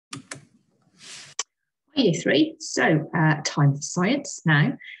Year 3, so time for science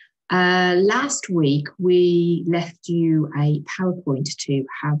now. Last week we left you a PowerPoint to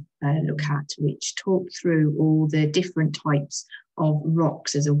have a look at, which talked through all the different types of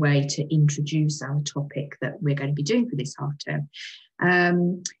rocks as a way to introduce our topic that we're going to be doing for this half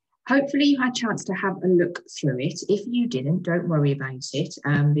term. Hopefully you had a chance to have a look through it. If you didn't, don't worry about it,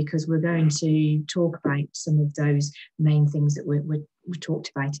 because we're going to talk about some of those main things that we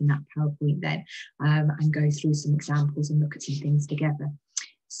talked about in that PowerPoint then, and go through some examples and look at some things together.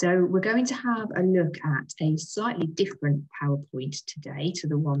 So we're going to have a look at a slightly different PowerPoint today to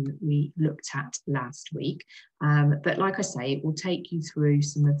the one that we looked at last week. But like I say, it will take you through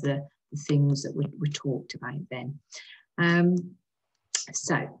some of the things that we talked about then.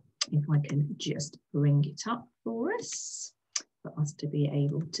 So if I can just bring it up for us to be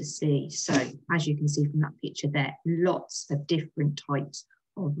able to see. So as you can see from that picture there, lots of different types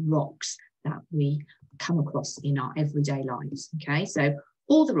of rocks that we come across in our everyday lives. Okay, so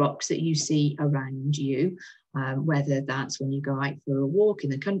all the rocks that you see around you, whether that's when you go out for a walk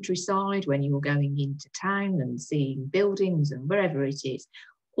in the countryside, when you're going into town and seeing buildings and wherever it is,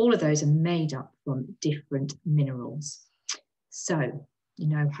 all of those are made up from different minerals. So you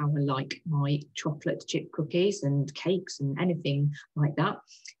know how I like my chocolate chip cookies and cakes and anything like that.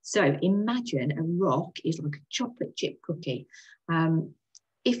 So imagine a rock is like a chocolate chip cookie.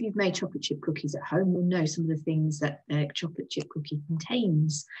 If you've made chocolate chip cookies at home, you'll know some of the things that a chocolate chip cookie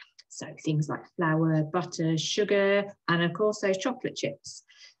contains. So things like flour, butter, sugar, and of course those chocolate chips.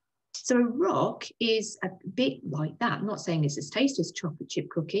 So a rock is a bit like that. I'm not saying it's as tasty as a chocolate chip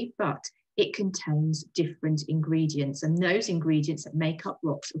cookie, but it contains different ingredients, and those ingredients that make up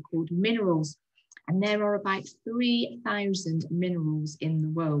rocks are called minerals. And there are about 3,000 minerals in the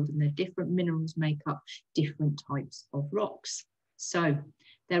world, and the different minerals make up different types of rocks. So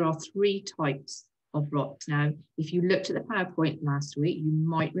there are 3 types of rocks. Now, if you looked at the PowerPoint last week, you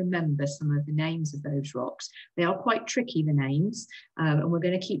might remember some of the names of those rocks. They are quite tricky, the names, and we're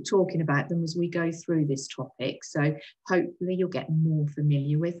going to keep talking about them as we go through this topic. So hopefully you'll get more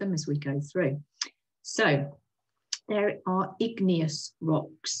familiar with them as we go through. So there are igneous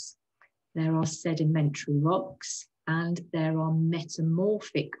rocks, there are sedimentary rocks, and there are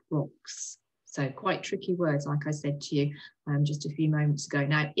metamorphic rocks. So quite tricky words, like I said to you just a few moments ago.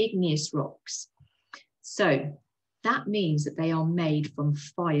 Now, igneous rocks. So that means that they are made from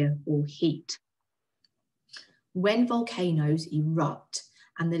fire or heat. When volcanoes erupt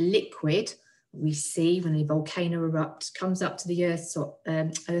and the liquid we see when the volcano erupts comes up to the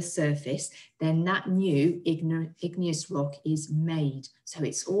Earth's surface, then that new igneous rock is made. So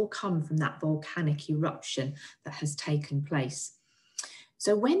it's all come from that volcanic eruption that has taken place.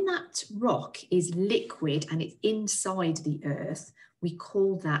 So when that rock is liquid and it's inside the Earth, we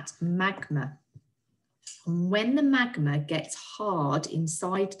call that magma. And when the magma gets hard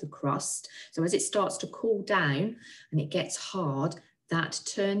inside the crust, so as it starts to cool down and it gets hard, that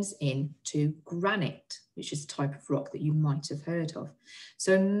turns into granite, which is a type of rock that you might have heard of.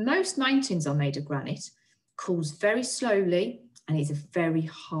 So most mountains are made of granite, cools very slowly, and is a very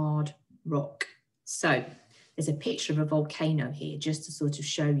hard rock. So there's a picture of a volcano here just to sort of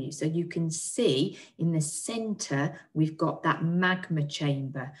show you. So you can see in the center, we've got that magma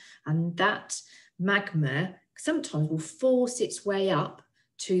chamber, and that magma sometimes will force its way up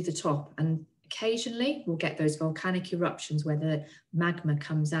to the top, and occasionally we'll get those volcanic eruptions where the magma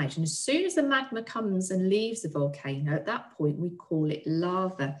comes out. And as soon as the magma comes and leaves the volcano, at that point we call it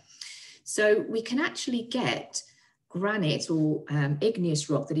lava. So we can actually get granite or igneous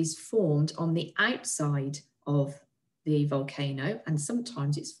rock that is formed on the outside of the volcano, and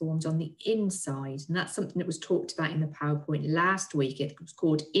sometimes it's formed on the inside, and that's something that was talked about in the PowerPoint last week. It was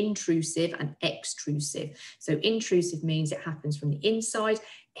called intrusive and extrusive. So intrusive means it happens from the inside,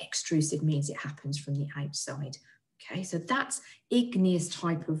 extrusive means it happens from the outside. Okay, so that's igneous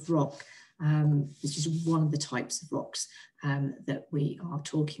type of rock, which is one of the types of rocks that we are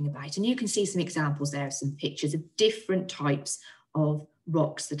talking about. And you can see some examples there, some pictures of different types of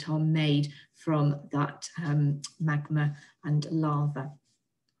rocks that are made from that magma and lava.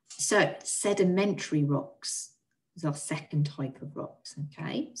 So sedimentary rocks is our second type of rocks.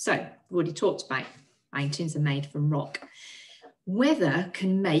 Okay, so we've already talked about mountains are made from rock. Weather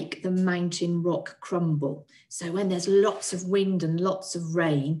can make the mountain rock crumble. So when there's lots of wind and lots of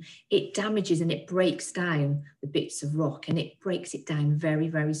rain, it damages and it breaks down the bits of rock, and it breaks it down very,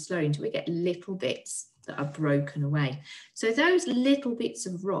 very slowly until we get little bits that are broken away. So those little bits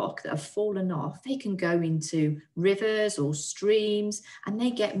of rock that have fallen off, they can go into rivers or streams, and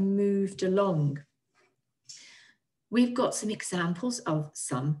they get moved along. We've got some examples of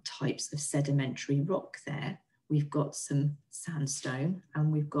some types of sedimentary rock there. We've got some sandstone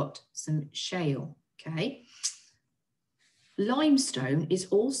and we've got some shale, okay? Limestone is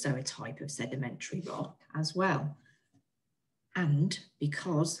also a type of sedimentary rock as well. And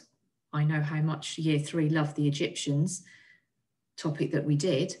because I know how much Year 3 loved the Egyptians topic that we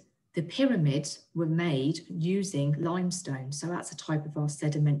did, the pyramids were made using limestone. So that's a type of our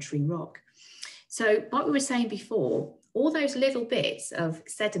sedimentary rock. So like we were saying before, all those little bits of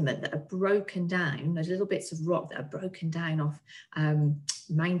sediment that are broken down, those little bits of rock that are broken down off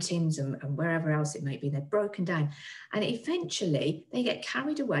mountains and wherever else it may be, they're broken down. And eventually they get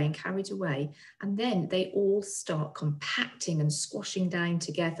carried away, and then they all start compacting and squashing down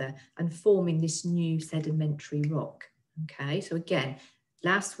together and forming this new sedimentary rock. Okay, so again,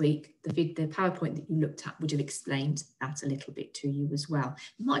 last week, the PowerPoint that you looked at would have explained that a little bit to you as well.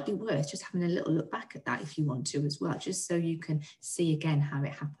 It might be worth just having a little look back at that if you want to as well, just so you can see again how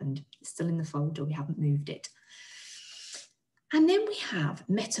it happened. It's still in the folder, we haven't moved it. And then we have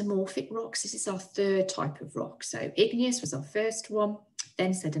metamorphic rocks. This is our third type of rock. So igneous was our first one,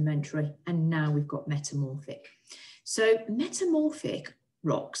 then sedimentary, and now we've got metamorphic. So metamorphic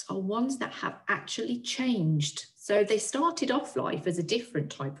rocks are ones that have actually changed. So they started off life as a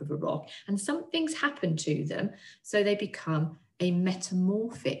different type of a rock and something's happened to them. So they become a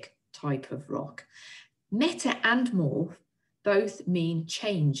metamorphic type of rock. Meta and morph both mean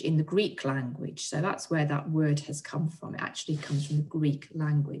change in the Greek language. So that's where that word has come from. It actually comes from the Greek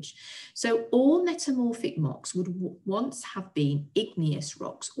language. So all metamorphic rocks would once have been igneous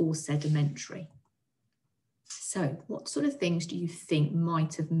rocks or sedimentary. So what sort of things do you think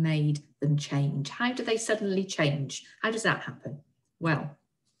might have made them change? How do they suddenly change? How does that happen? Well,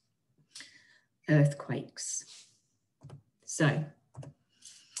 earthquakes. So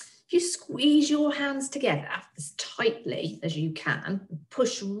if you squeeze your hands together as tightly as you can,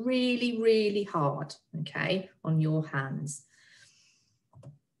 push really, really hard, okay, on your hands.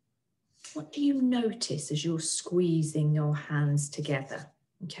 What do you notice as you're squeezing your hands together?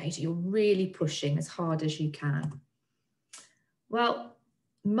 Okay, so you're really pushing as hard as you can. Well,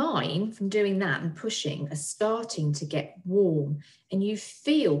 mine, from doing that and pushing, are starting to get warm, and you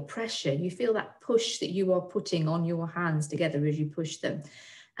feel pressure. You feel that push that you are putting on your hands together as you push them.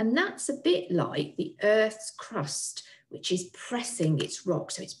 And that's a bit like the Earth's crust, which is pressing its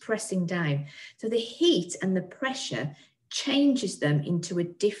rock, so it's pressing down. So the heat and the pressure changes them into a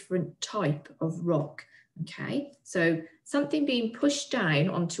different type of rock. Okay, so something being pushed down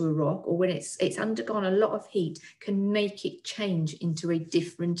onto a rock, or when it's undergone a lot of heat, can make it change into a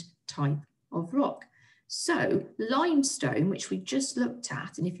different type of rock. So limestone, which we just looked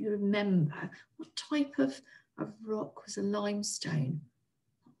at, and if you remember, what type of rock was a limestone?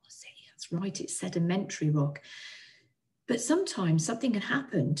 What was it? That's right, it's sedimentary rock. But sometimes something can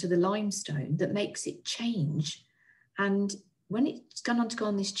happen to the limestone that makes it change, and when it's gone on to go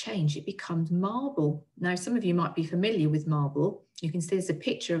on this change, it becomes marble. Now, some of you might be familiar with marble. You can see there's a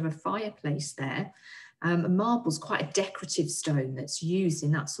picture of a fireplace there. Marble's quite a decorative stone that's used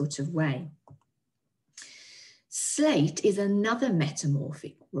in that sort of way. Slate is another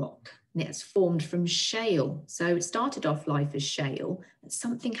metamorphic rock, and it's formed from shale. So it started off life as shale, and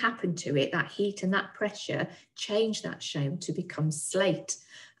something happened to it. That heat and that pressure changed that shale to become slate.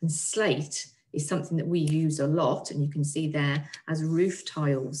 And slate is something that we use a lot, and you can see there as roof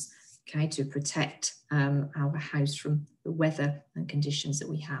tiles, okay, to protect our house from the weather and conditions that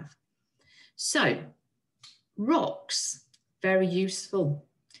we have. So rocks, very useful.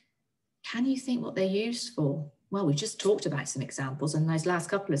 Can you think what they're used for? Well, we've just talked about some examples on those last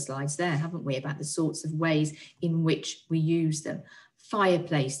couple of slides there, haven't we, about the sorts of ways in which we use them.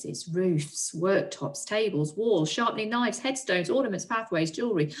 Fireplaces, roofs, worktops, tables, walls, sharpening knives, headstones, ornaments, pathways,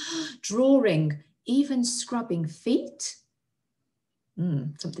 jewellery, drawing, even scrubbing feet.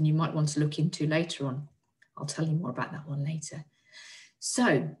 Something you might want to look into later on. I'll tell you more about that one later.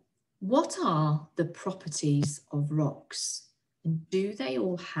 So, what are the properties of rocks? And do they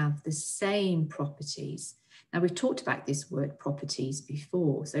all have the same properties? Now, we've talked about this word properties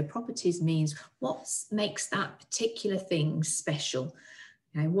before. So properties means what makes that particular thing special.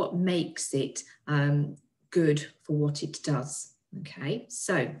 Okay, what makes it good for what it does. Okay,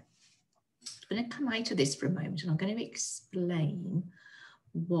 so I'm going to come out of this for a moment and I'm going to explain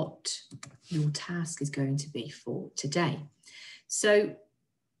what your task is going to be for today. So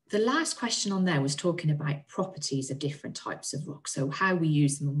the last question on there was talking about properties of different types of rocks, so how we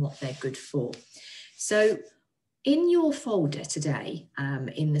use them and what they're good for. So in your folder today,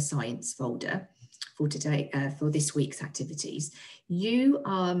 in the science folder, for today, for this week's activities, you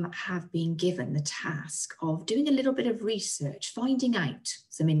have been given the task of doing a little bit of research, finding out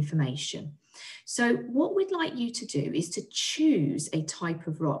some information. So what we'd like you to do is to choose a type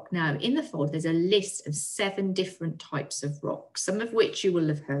of rock. Now, in the folder, there's a list of 7 different types of rocks, some of which you will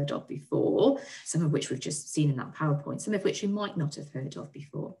have heard of before, some of which we've just seen in that PowerPoint, some of which you might not have heard of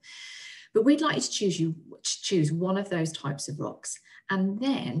before. But we'd like you to choose one of those types of rocks and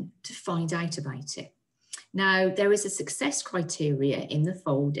then to find out about it. Now, there is a success criteria in the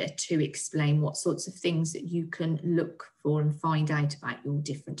folder to explain what sorts of things that you can look for and find out about your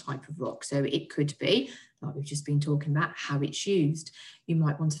different type of rock. So it could be, like we've just been talking about, how it's used. You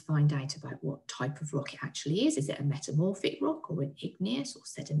might want to find out about what type of rock it actually is. Is it a metamorphic rock or an igneous or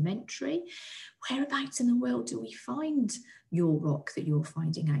sedimentary? Whereabouts in the world do we find your rock that you're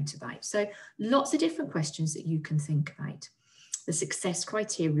finding out about? So lots of different questions that you can think about. The success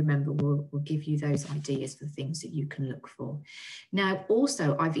criteria, remember, will give you those ideas for things that you can look for. Now,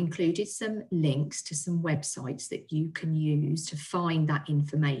 also, I've included some links to some websites that you can use to find that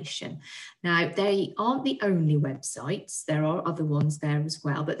information. Now, they aren't the only websites. There are other ones there as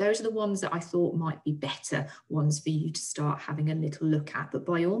well, but those are the ones that I thought might be better ones for you to start having a little look at. But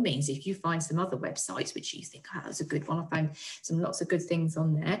by all means, if you find some other websites which you think, oh, that's a good one, I found lots of good things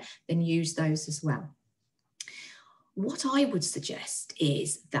on there, then use those as well. What I would suggest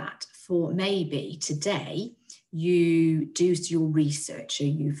is that for maybe today, you do your research, so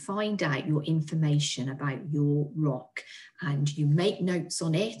you find out your information about your rock and you make notes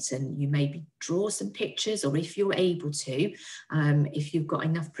on it and you maybe draw some pictures, or if you're able to, if you've got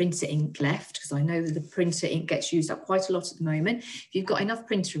enough printer ink left, because I know that the printer ink gets used up quite a lot at the moment. If you've got enough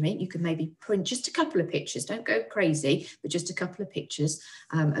printer ink, you can maybe print just a couple of pictures. Don't go crazy, but just a couple of pictures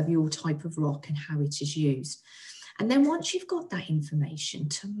of your type of rock and how it is used. And then once you've got that information,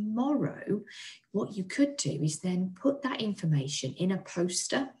 tomorrow, what you could do is then put that information in a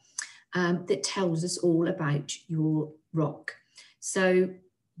poster that tells us all about your rock. So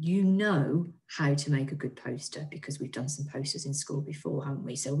you know how to make a good poster, because we've done some posters in school before, haven't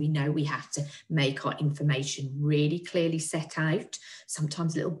we? So we know we have to make our information really clearly set out,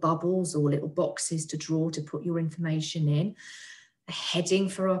 sometimes little bubbles or little boxes to draw to put your information in. A heading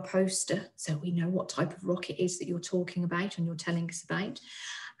for our poster, so we know what type of rock it is that you're talking about and you're telling us about.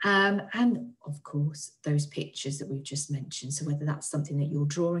 And of course, those pictures that we've just mentioned. So whether that's something that you're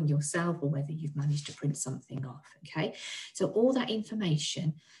drawing yourself or whether you've managed to print something off, okay? So all that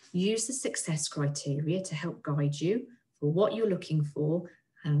information, use the success criteria to help guide you for what you're looking for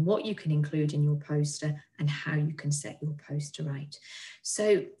and what you can include in your poster and how you can set your poster out.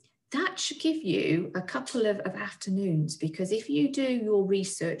 So that should give you a couple of afternoons, because if you do your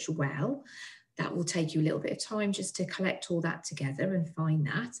research well, that will take you a little bit of time just to collect all that together and find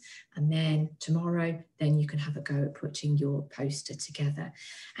that. And then tomorrow, then you can have a go at putting your poster together.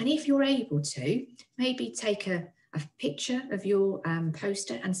 And if you're able to, maybe take a picture of your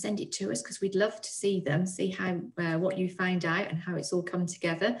poster and send it to us, because we'd love to see them, see how what you found out and how it's all come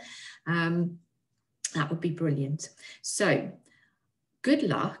together. That would be brilliant. So good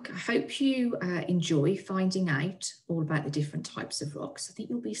luck. I hope you enjoy finding out all about the different types of rocks. I think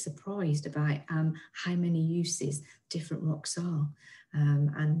you'll be surprised about how many uses different rocks are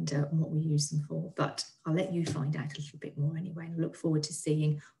and what we use them for. But I'll let you find out a little bit more anyway, and look forward to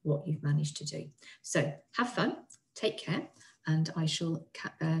seeing what you've managed to do. So have fun, take care, and I shall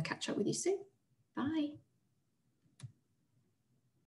catch up with you soon. Bye.